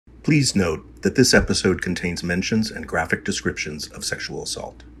Please note that this episode contains mentions and graphic descriptions of sexual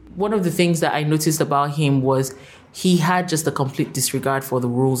assault. One of the things that I noticed about him was he had just a complete disregard for the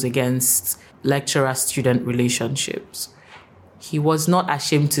rules against lecturer-student relationships. He was not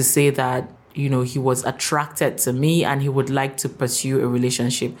ashamed to say that, he was attracted to me and he would like to pursue a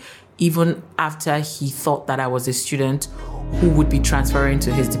relationship, even after he thought that I was a student who would be transferring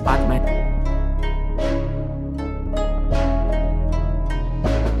to his department.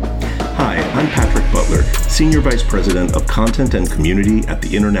 Hi, I'm Patrick Butler, Senior Vice President of Content and Community at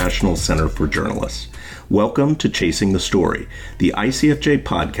the International Center for Journalists. Welcome to Chasing the Story, the ICFJ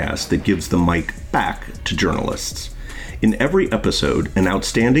podcast that gives the mic back to journalists. In every episode, an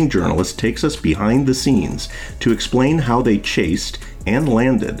outstanding journalist takes us behind the scenes to explain how they chased and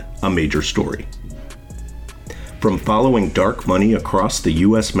landed a major story. From following dark money across the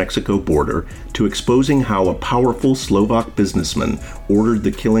U.S.-Mexico border to exposing how a powerful Slovak businessman ordered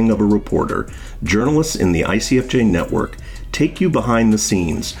the killing of a reporter, journalists in the ICFJ network take you behind the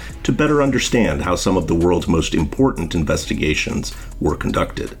scenes to better understand how some of the world's most important investigations were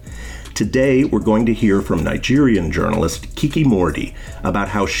conducted. Today, we're going to hear from Nigerian journalist Kiki Mordi about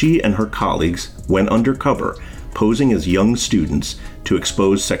how she and her colleagues went undercover, posing as young students to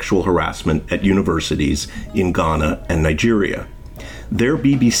expose sexual harassment at universities in Ghana and Nigeria. Their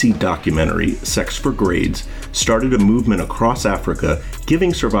BBC documentary, Sex for Grades, started a movement across Africa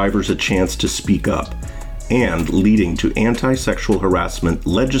giving survivors a chance to speak up and leading to anti-sexual harassment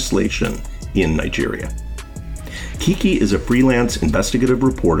legislation in Nigeria. Kiki is a freelance investigative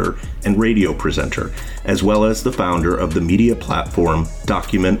reporter and radio presenter, as well as the founder of the media platform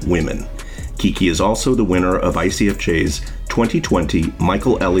Document Women. Kiki is also the winner of ICFJ's 2020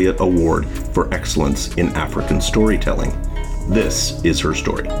 Michael Elliott Award for Excellence in African Storytelling. This is her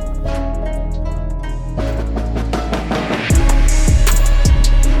story.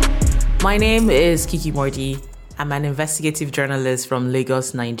 My name is Kiki Mordi. I'm an investigative journalist from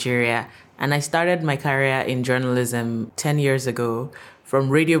Lagos, Nigeria, and I started my career in journalism 10 years ago. From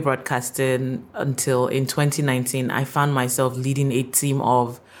radio broadcasting until in 2019, I found myself leading a team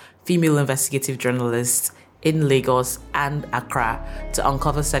of female investigative journalists in Lagos and Accra to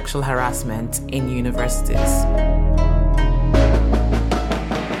uncover sexual harassment in universities.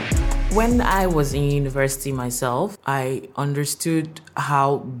 When I was in university myself, I understood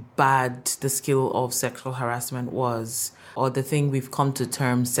how bad the scale of sexual harassment was, or the thing we've come to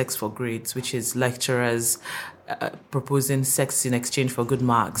term sex for grades, which is lecturers proposing sex in exchange for good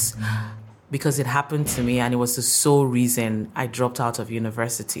marks. Because it happened to me and it was the sole reason I dropped out of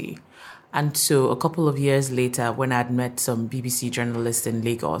university. And so a couple of years later, when I'd met some BBC journalists in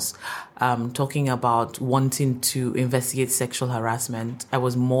Lagos talking about wanting to investigate sexual harassment, I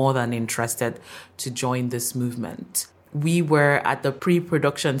was more than interested to join this movement. We were at the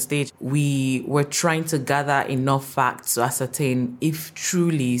pre-production stage. We were trying to gather enough facts to ascertain if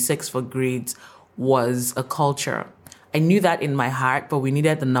truly sex for grades was a culture. I knew that in my heart, but we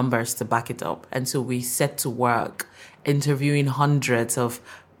needed the numbers to back it up. And so we set to work interviewing hundreds of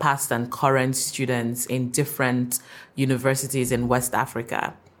past and current students in different universities in West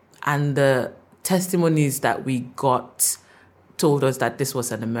Africa. And the testimonies that we got told us that this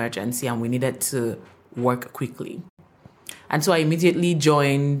was an emergency and we needed to work quickly. And so I immediately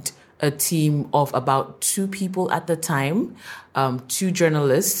joined a team of about 2 people at the time, 2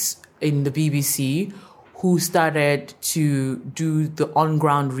 journalists in the BBC who started to do the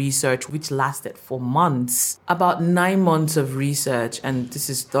on-ground research, which lasted for months. About 9 months of research, and this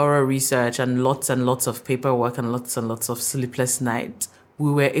is thorough research and lots of paperwork and lots of sleepless nights.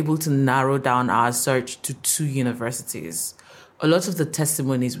 We were able to narrow down our search to 2 universities. A lot of the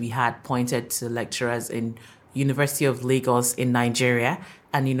testimonies we had pointed to lecturers in University of Lagos in Nigeria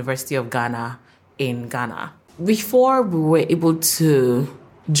and University of Ghana in Ghana. Before we were able to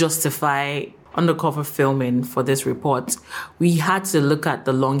justify undercover filming for this report, we had to look at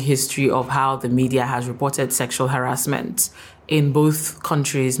the long history of how the media has reported sexual harassment in both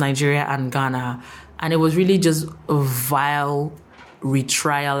countries, Nigeria and Ghana. And it was really just a vile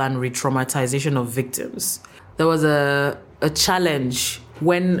retrial and re-traumatization of victims. There was a challenge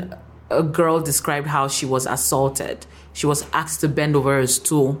when a girl described how she was assaulted. She was asked to bend over a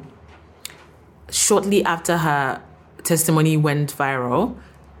stool. Shortly after her testimony went viral,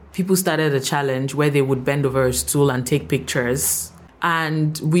 people started a challenge where they would bend over a stool and take pictures.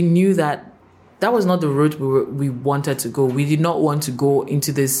 And we knew that that was not the route we wanted to go. We did not want to go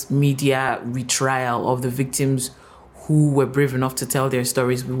into this media retrial of the victims who were brave enough to tell their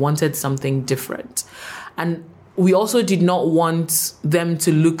stories. We wanted something different. And we also did not want them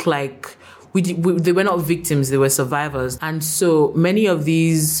to look like They were not victims, they were survivors. And so many of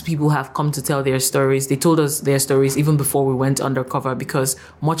these people have come to tell their stories. They told us their stories even before we went undercover, because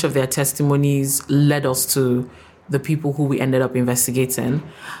much of their testimonies led us to the people who we ended up investigating.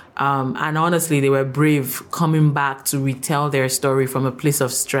 And honestly, they were brave coming back to retell their story from a place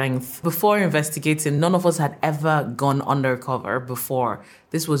of strength. Before investigating, none of us had ever gone undercover before.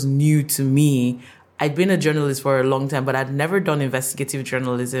 This was new to me. I'd been a journalist for a long time, but I'd never done investigative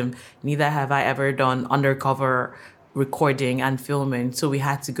journalism. Neither have I ever done undercover recording and filming. So we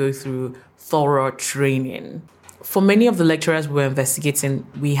had to go through thorough training. For many of the lecturers we were investigating,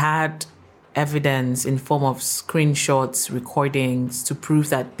 we had evidence in form of screenshots, recordings to prove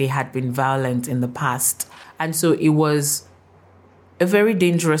that they had been violent in the past. And so it was a very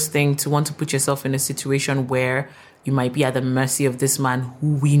dangerous thing to want to put yourself in a situation where you might be at the mercy of this man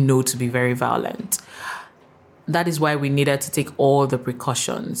who we know to be very violent. That is why we needed to take all the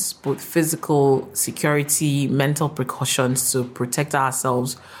precautions, both physical, security, mental precautions to protect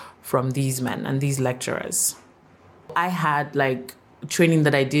ourselves from these men and these lecturers. I had training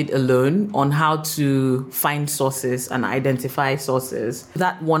that I did alone on how to find sources and identify sources.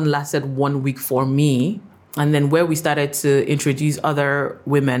 That one lasted 1 week for me. And then where we started to introduce other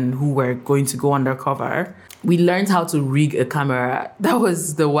women who were going to go undercover, we learned how to rig a camera. That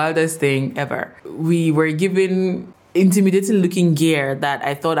was the wildest thing ever. We were given intimidating looking gear that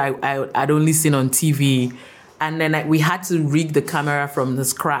I thought I'd only seen on TV. And then we had to rig the camera from the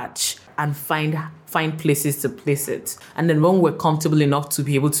scratch and find places to place it. And then when we're comfortable enough to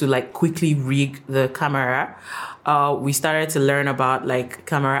be able to quickly rig the camera, we started to learn about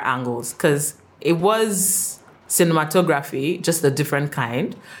camera angles, because it was cinematography, just a different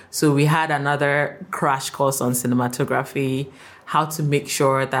kind. So we had another crash course on cinematography, how to make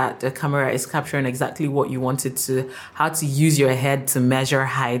sure that the camera is capturing exactly what you want it to, how to use your head to measure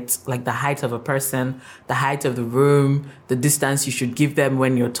height, like the height of a person, the height of the room, the distance you should give them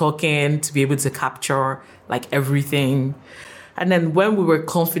when you're talking to be able to capture everything. And then when we were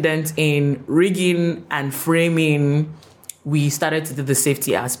confident in rigging and framing, we started to do the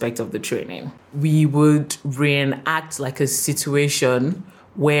safety aspect of the training. We would reenact a situation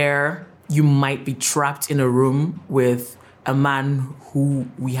where you might be trapped in a room with a man who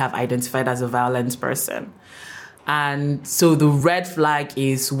we have identified as a violent person. And so the red flag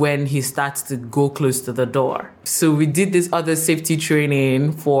is when he starts to go close to the door. So we did this other safety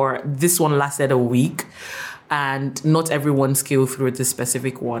training this one lasted a week. And not everyone scaled through this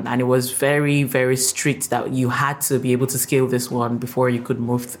specific one. And it was very, very strict that you had to be able to scale this one before you could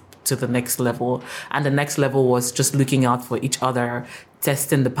move to the next level. And the next level was just looking out for each other,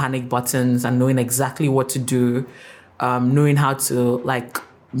 testing the panic buttons and knowing exactly what to do, knowing how to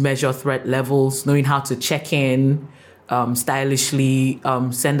measure threat levels, knowing how to check in stylishly,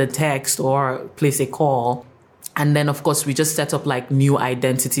 send a text or place a call. And then, of course, we just set up new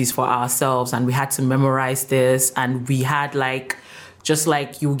identities for ourselves, and we had to memorize this. And we had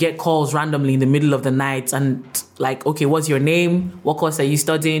you get calls randomly in the middle of the night and okay, what's your name? What course are you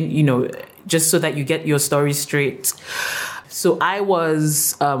studying? Just so that you get your story straight. So I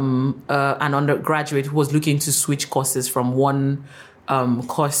was an undergraduate who was looking to switch courses from one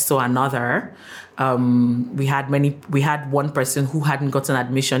course to another. We had one person who hadn't gotten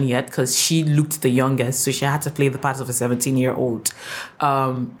admission yet because she looked the youngest, so she had to play the part of a 17-year-old.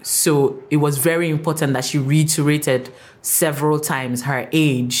 So it was very important that she reiterated several times her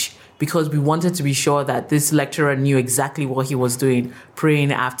age, because we wanted to be sure that this lecturer knew exactly what he was doing,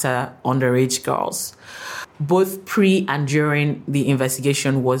 praying after underage girls. Both pre and during the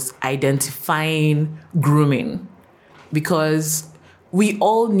investigation was identifying grooming, because we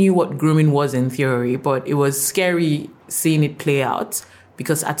all knew what grooming was in theory, but it was scary seeing it play out,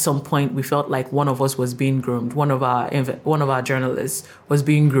 because at some point we felt like one of us was being groomed. One of our journalists was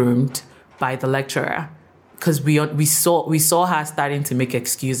being groomed by the lecturer, because we saw her starting to make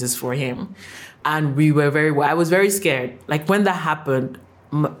excuses for him, and I was very scared. When that happened,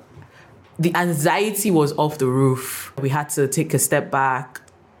 the anxiety was off the roof. We had to take a step back,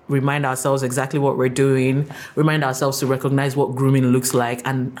 remind ourselves exactly what we're doing, remind ourselves to recognize what grooming looks like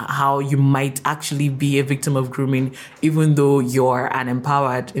and how you might actually be a victim of grooming, even though you're an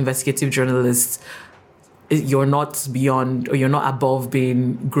empowered investigative journalist. You're not beyond, or you're not above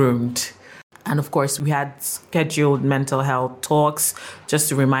being groomed. And of course, we had scheduled mental health talks just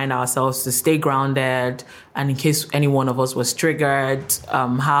to remind ourselves to stay grounded, and in case any one of us was triggered,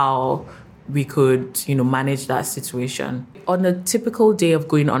 how we could, manage that situation. On a typical day of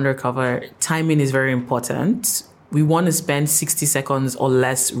going undercover, timing is very important. We want to spend 60 seconds or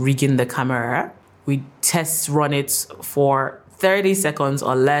less rigging the camera. We test run it for 30 seconds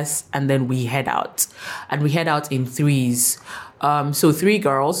or less, and then we head out. And we head out in threes. So 3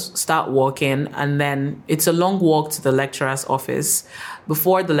 girls start walking, and then it's a long walk to the lecturer's office.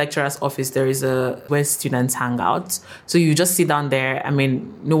 Before the lecturer's office, there is where students hang out. So you just sit down there. I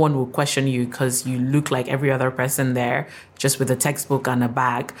mean, no one will question you because you look like every other person there, just with a textbook and a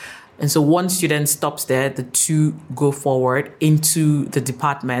bag. And so one student stops there, the 2 go forward into the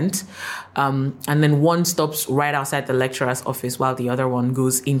department, and then one stops right outside the lecturer's office while the other one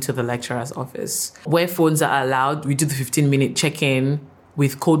goes into the lecturer's office. Where phones are allowed, we do the 15-minute check-in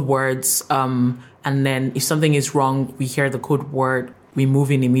with code words, and then if something is wrong, we hear the code word, we move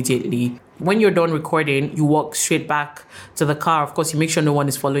in immediately. When you're done recording, you walk straight back to the car. Of course, you make sure no one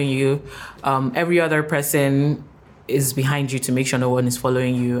is following you. Every other person is behind you to make sure no one is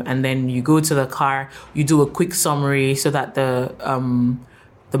following you. And then you go to the car, you do a quick summary so that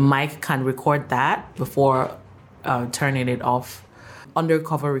the mic can record that before turning it off.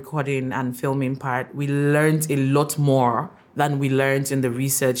 Undercover recording and filming part, we learned a lot more than we learned in the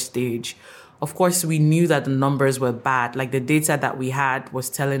research stage. Of course, we knew that the numbers were bad. Like the data that we had was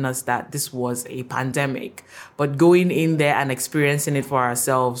telling us that this was a pandemic. But going in there and experiencing it for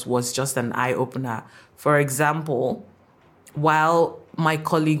ourselves was just an eye-opener. For example, while my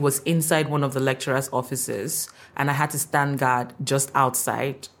colleague was inside one of the lecturer's offices and I had to stand guard just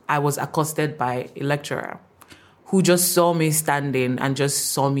outside, I was accosted by a lecturer who just saw me standing and just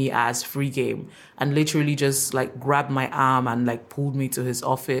saw me as free game and literally just like grabbed my arm and like pulled me to his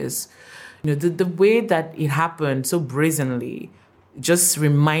office. You know, the way that it happened so brazenly just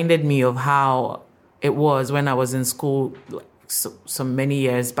reminded me of how it was when I was in school like, so many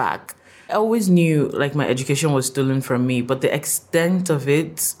years back. I always knew like my education was stolen from me, but the extent of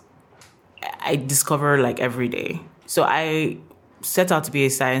it, I discover like every day. So I set out to be a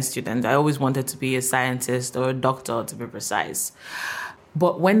science student. I always wanted to be a scientist or a doctor, to be precise.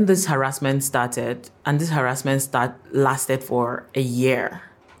 But when this harassment started, and this harassment lasted for a year,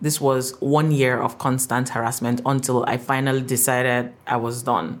 this was 1 year of constant harassment until I finally decided I was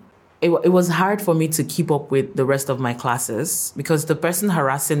done. It was hard for me to keep up with the rest of my classes because the person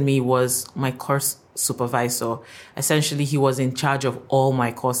harassing me was my course supervisor. Essentially, he was in charge of all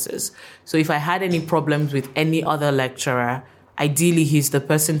my courses. So if I had any problems with any other lecturer, ideally, he's the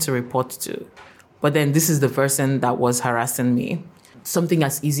person to report to. But then this is the person that was harassing me. Something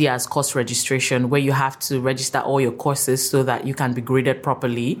as easy as course registration, where you have to register all your courses so that you can be graded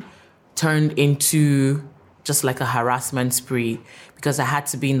properly, turned into just like a harassment spree because I had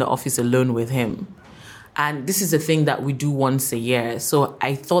to be in the office alone with him. And this is a thing that we do once a year. So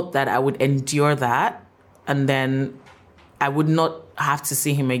I thought that I would endure that and then I would not have to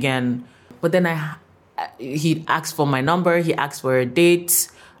see him again. But then he asked for my number. He asked for a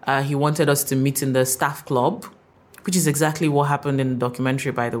date. He wanted us to meet in the staff club, which is exactly what happened in the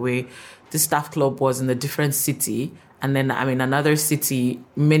documentary, by the way. The staff club was in a different city. And then I'm in another city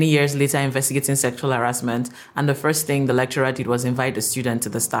many years later investigating sexual harassment. And the first thing the lecturer did was invite a student to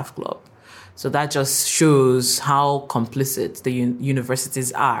the staff club. So that just shows how complicit the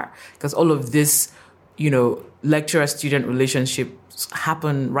universities are. Because all of this, lecturer-student relationships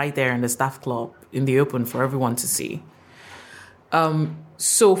happen right there in the staff club, in the open for everyone to see.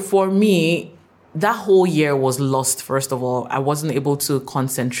 So for me, that whole year was lost, first of all. I wasn't able to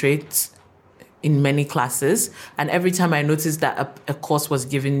concentrate in many classes. And every time I noticed that a course was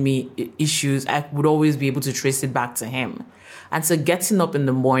giving me issues, I would always be able to trace it back to him. And so getting up in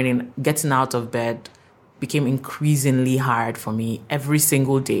the morning, getting out of bed became increasingly hard for me every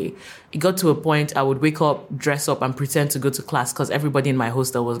single day. It got to a point I would wake up, dress up, and pretend to go to class because everybody in my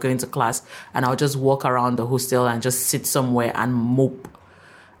hostel was going to class. And I would just walk around the hostel and just sit somewhere and mope.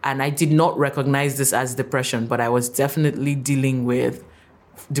 And I did not recognize this as depression, but I was definitely dealing with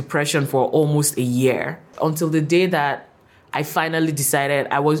depression for almost a year until the day that I finally decided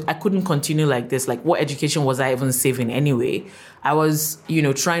I couldn't continue like this. Like, what education was I even saving anyway? I was,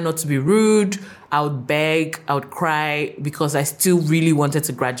 trying not to be rude. I would beg, I would cry because I still really wanted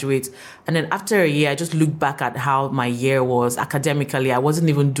to graduate. And then after a year, I just looked back at how my year was academically. I wasn't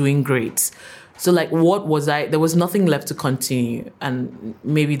even doing great. So what was there was nothing left to continue. And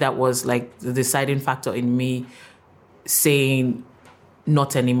maybe that was like the deciding factor in me saying,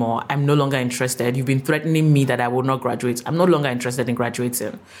 not anymore. I'm no longer interested. You've been threatening me that I will not graduate. I'm no longer interested in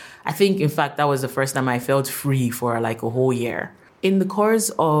graduating. I think, in fact, that was the first time I felt free for like a whole year. In the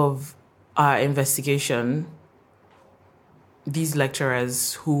course of our investigation, these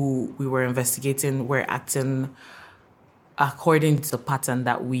lecturers who we were investigating were acting according to the pattern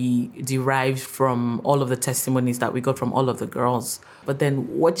that we derived from all of the testimonies that we got from all of the girls. But then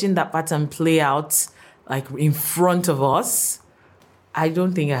watching that pattern play out like in front of us, I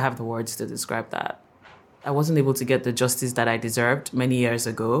don't think I have the words to describe that. I wasn't able to get the justice that I deserved many years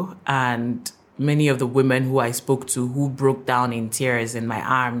ago. And many of the women who I spoke to who broke down in tears in my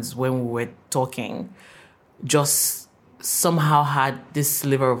arms when we were talking just somehow had this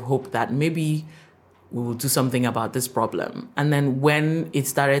sliver of hope that maybe we will do something about this problem. And then when it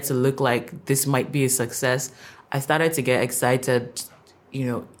started to look like this might be a success, I started to get excited,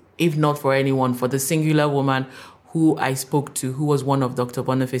 if not for anyone, for the singular woman who I spoke to, who was one of Dr.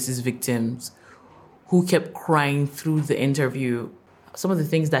 Boniface's victims, who kept crying through the interview. Some of the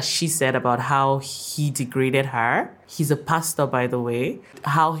things that she said about how he degraded her. He's a pastor, by the way.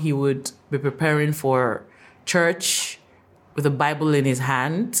 How he would be preparing for church with a Bible in his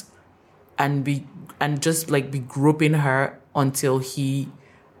hand and be groping her until he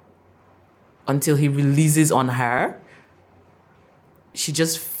releases on her. She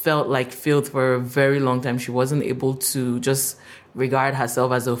just felt like filth for a very long time. She wasn't able to just regard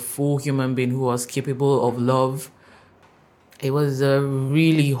herself as a full human being who was capable of love. It was a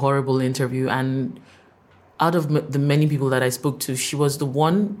really horrible interview. And out of the many people that I spoke to, she was the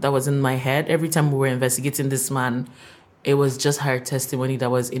one that was in my head. Every time we were investigating this man, it was just her testimony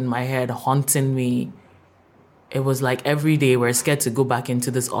that was in my head, haunting me. It was like every day we're scared to go back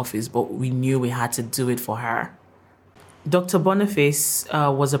into this office, but we knew we had to do it for her. Dr. Boniface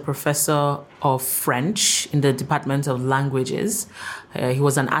was a professor of French in the Department of Languages. He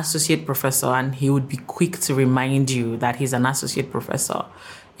was an associate professor, and he would be quick to remind you that he's an associate professor.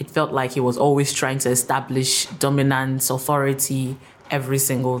 It felt like he was always trying to establish dominance, authority every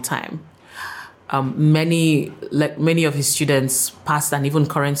single time. Many of his students, past and even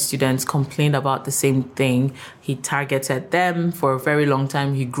current students, complained about the same thing. He targeted them for a very long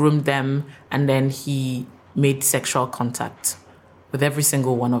time. He groomed them, and then he made sexual contact with every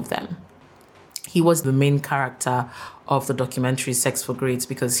single one of them. He was the main character of the documentary Sex for Grades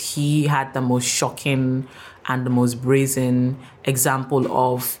because he had the most shocking and the most brazen example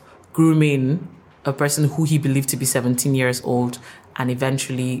of grooming a person who he believed to be 17 years old and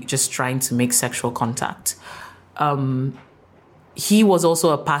eventually just trying to make sexual contact. He was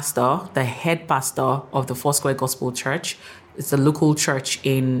also a pastor, the head pastor of the Foursquare Gospel Church. It's a local church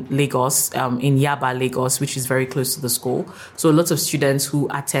in Lagos, in Yaba, Lagos, which is very close to the school. So lots of students who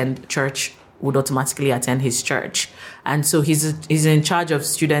attend church would automatically attend his church. And so he's in charge of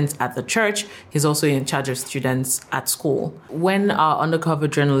students at the church. He's also in charge of students at school. When our undercover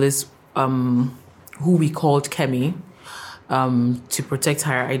journalist, who we called Kemi, to protect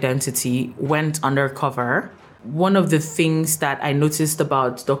her identity, went undercover, one of the things that I noticed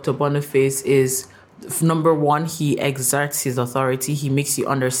about Dr. Boniface is, number one, he exerts his authority. He makes you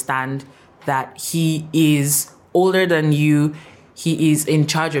understand that he is older than you. He is in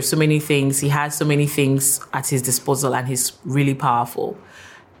charge of so many things. He has so many things at his disposal, and he's really powerful.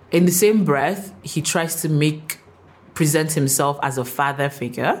 In the same breath, he tries to present himself as a father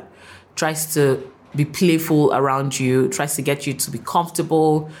figure, tries to be playful around you, tries to get you to be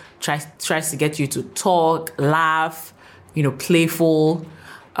comfortable, tries to get you to talk, laugh, playful,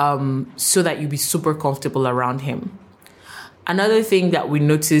 so that you be super comfortable around him. Another thing that we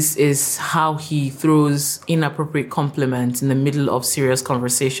notice is how he throws inappropriate compliments in the middle of serious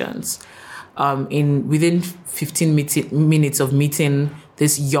conversations. Within 15 minutes of meeting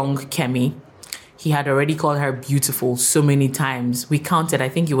this young Kemi, he had already called her beautiful so many times. We counted, I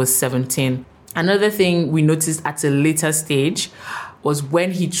think it was 17. Another thing we noticed at a later stage was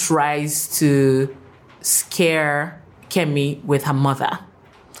when he tries to scare Kemi with her mother.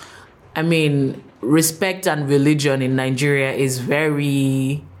 I mean, respect and religion in Nigeria is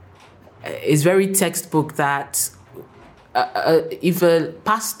very textbook that if a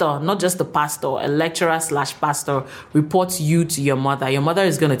pastor, not just a pastor, a lecturer/pastor reports you to your mother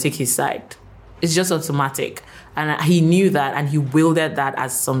is going to take his side. It's just automatic. And he knew that, and he wielded that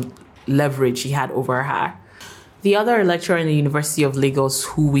as some leverage he had over her. The other lecturer in the University of Lagos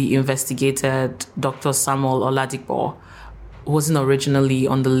who we investigated, Dr. Samuel Oladipo, wasn't originally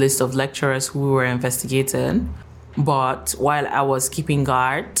on the list of lecturers who we were investigating. But while I was keeping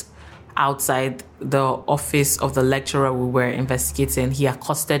guard outside the office of the lecturer we were investigating, he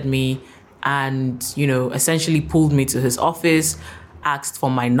accosted me and, essentially pulled me to his office, asked for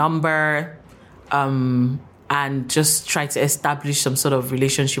my number, and just tried to establish some sort of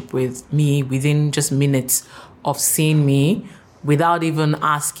relationship with me within just minutes of seeing me without even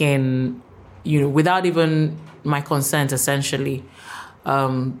asking, without even my consent, essentially.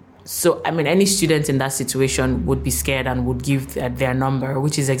 So, any student in that situation would be scared and would give their number,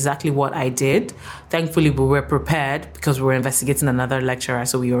 which is exactly what I did. Thankfully, we were prepared because we were investigating another lecturer.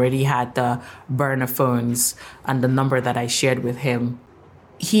 So we already had the burner phones and the number that I shared with him.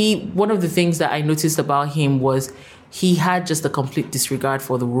 One of the things that I noticed about him was he had just a complete disregard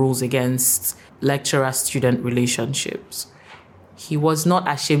for the rules against lecturer-student relationships. He was not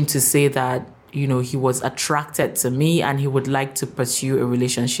ashamed to say that, he was attracted to me and he would like to pursue a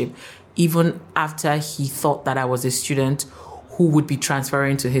relationship, even after he thought that I was a student who would be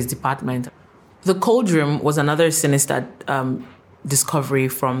transferring to his department. The cold room was another sinister discovery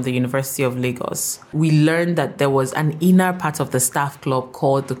from the University of Lagos. We learned that there was an inner part of the staff club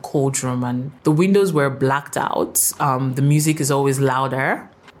called the cold room, and the windows were blacked out. The music is always louder.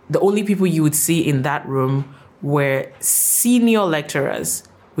 The only people you would see in that room were senior lecturers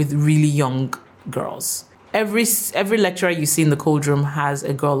with really young girls. Every lecturer you see in the cold room has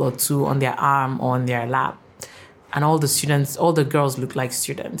a girl or two on their arm or on their lap. And all the girls look like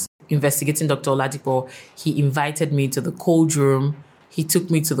students. Investigating Dr. Oladipo, he invited me to the cold room. He took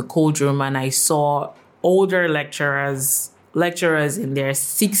me to the cold room and I saw older lecturers in their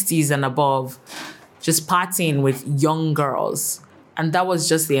 60s and above, just partying with young girls. And that was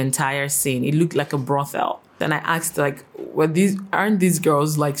just the entire scene. It looked like a brothel. Then I asked, aren't these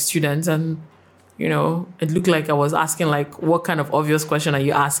girls like students? And, it looked like I was asking, what kind of obvious question are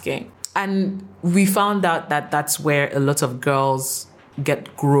you asking? And we found out that that's where a lot of girls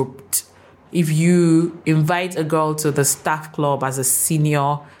get groped. If you invite a girl to the staff club as a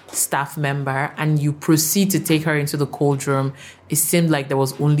senior staff member and you proceed to take her into the cold room, it seemed like there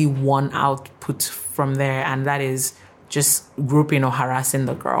was only one output from there, and that is just groping or harassing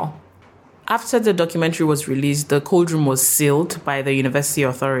the girl. After the documentary was released, the cold room was sealed by the university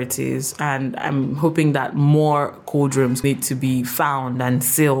authorities, and I'm hoping that more cold rooms need to be found and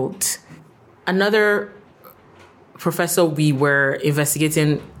sealed. Another professor we were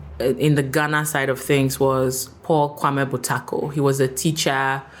investigating in the Ghana side of things was Paul Kwame Botako. He was a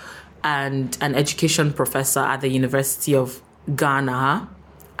teacher and an education professor at the University of Ghana,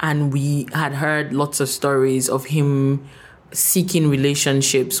 and we had heard lots of stories of him seeking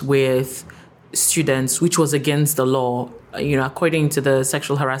relationships with students, which was against the law. According to the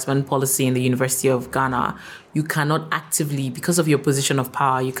sexual harassment policy in the University of Ghana, you cannot actively, because of your position of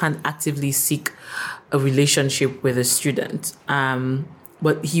power, you can't actively seek a relationship with a student.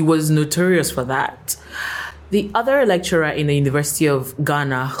 But he was notorious for that. The other lecturer in the University of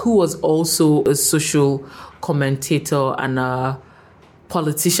Ghana, who was also a social commentator and a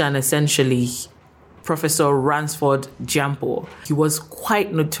politician, essentially, Professor Ransford Jampo. He was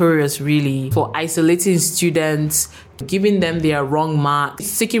quite notorious, really, for isolating students, giving them their wrong marks,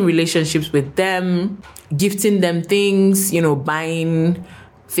 seeking relationships with them, gifting them things, buying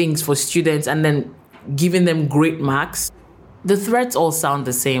things for students, and then giving them great marks. The threats all sound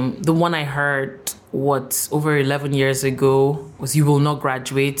the same. The one I heard, over 11 years ago, was you will not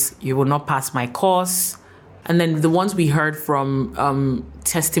graduate, you will not pass my course. And then the ones we heard from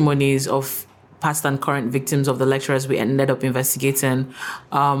testimonies of past and current victims of the lecturers we ended up investigating,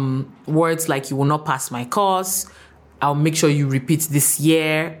 words like you will not pass my course, I'll make sure you repeat this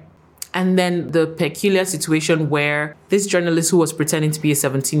year. And then the peculiar situation where this journalist who was pretending to be a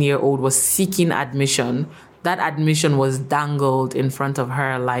 17-year-old was seeking admission. That admission was dangled in front of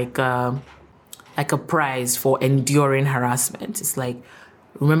her like a prize for enduring harassment. It's like,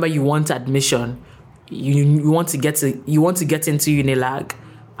 remember, you want admission. You want to get into Unilag.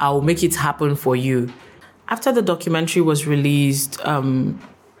 I'll make it happen for you. After the documentary was released,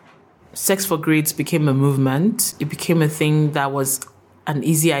 Sex for Grades became a movement. It became a thing that was an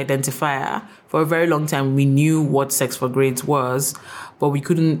easy identifier. For a very long time, we knew what Sex for Grades was, but we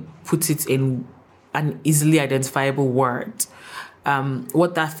couldn't put it in an easily identifiable word.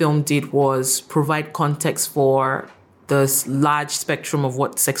 What that film did was provide context for the large spectrum of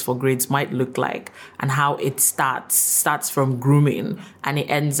what Sex for Grades might look like and how it starts from grooming and it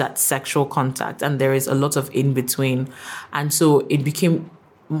ends at sexual contact, and there is a lot of in between. And so it became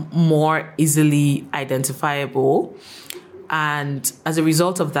more easily identifiable. And as a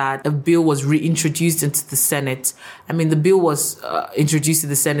result of that, a bill was reintroduced into the Senate. The bill was introduced to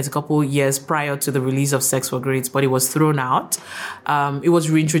the Senate a couple of years prior to the release of Sex for Grades, but it was thrown out. It was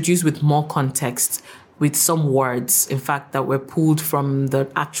reintroduced with more context, with some words, in fact, that were pulled from the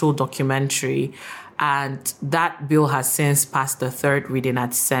actual documentary. And that bill has since passed the third reading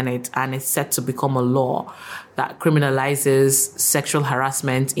at Senate, and it's set to become a law that criminalizes sexual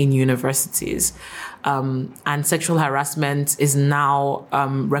harassment in universities. And sexual harassment is now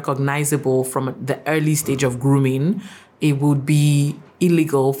recognizable from the early stage of grooming. It would be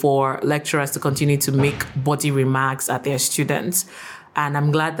illegal for lecturers to continue to make body remarks at their students. And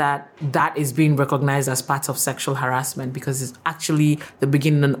I'm glad that that is being recognized as part of sexual harassment, because it's actually the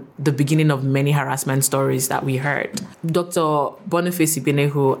beginning of many harassment stories that we heard. Dr. Boniface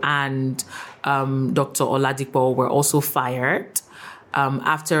Ibenehu and Dr. Oladipo were also fired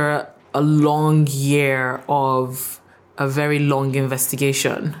after a long year of a very long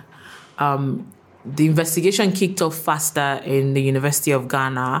investigation. The investigation kicked off faster in the University of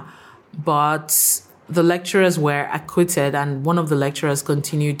Ghana, but the lecturers were acquitted, and one of the lecturers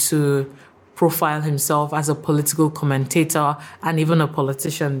continued to profile himself as a political commentator and even a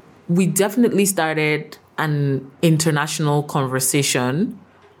politician. We definitely started an international conversation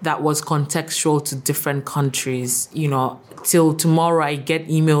that was contextual to different countries. Till tomorrow, I get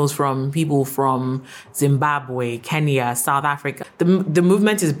emails from people from Zimbabwe, Kenya, South Africa. The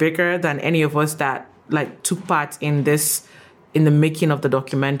movement is bigger than any of us that took part in the making of the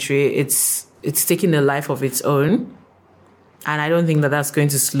documentary. It's taking a life of its own. And I don't think that that's going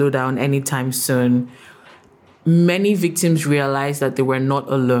to slow down anytime soon. Many victims realized that they were not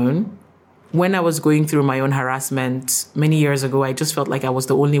alone. When I was going through my own harassment many years ago, I just felt like I was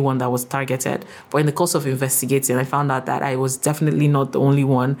the only one that was targeted. But in the course of investigating, I found out that I was definitely not the only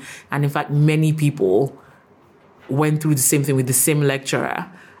one. And in fact, many people went through the same thing with the same lecturer.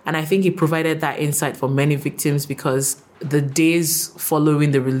 And I think it provided that insight for many victims, because the days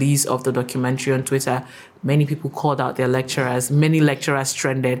following the release of the documentary on Twitter, many people called out their lecturers. Many lecturers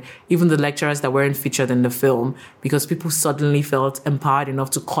trended, even the lecturers that weren't featured in the film, because people suddenly felt empowered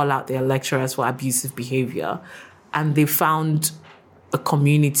enough to call out their lecturers for abusive behavior. And they found a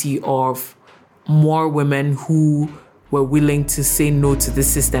community of more women who were willing to say no to this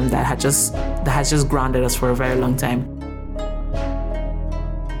system that has just grounded us for a very long time.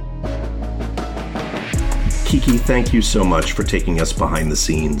 Kiki, thank you so much for taking us behind the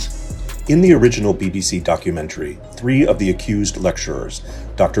scenes. In the original BBC documentary, 3 of the accused lecturers,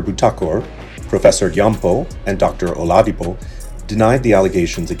 Dr. Butakor, Professor Gyampo, and Dr. Oladipo, denied the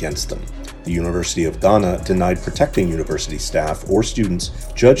allegations against them. The University of Ghana denied protecting university staff or students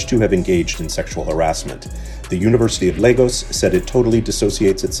judged to have engaged in sexual harassment. The University of Lagos said it totally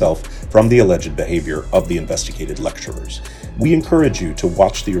dissociates itself from the alleged behavior of the investigated lecturers. We encourage you to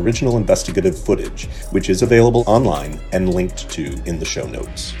watch the original investigative footage, which is available online and linked to in the show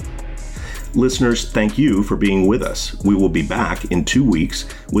notes. Listeners, thank you for being with us. We will be back in 2 weeks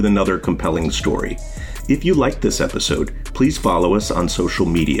with another compelling story. If you liked this episode, please follow us on social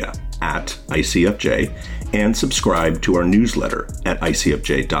media at ICFJ and subscribe to our newsletter at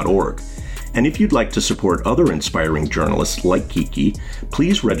icfj.org. And if you'd like to support other inspiring journalists like Kiki,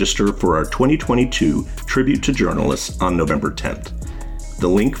 please register for our 2022 Tribute to Journalists on November 10th. The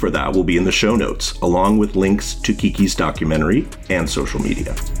link for that will be in the show notes, along with links to Kiki's documentary and social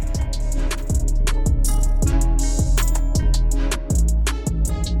media.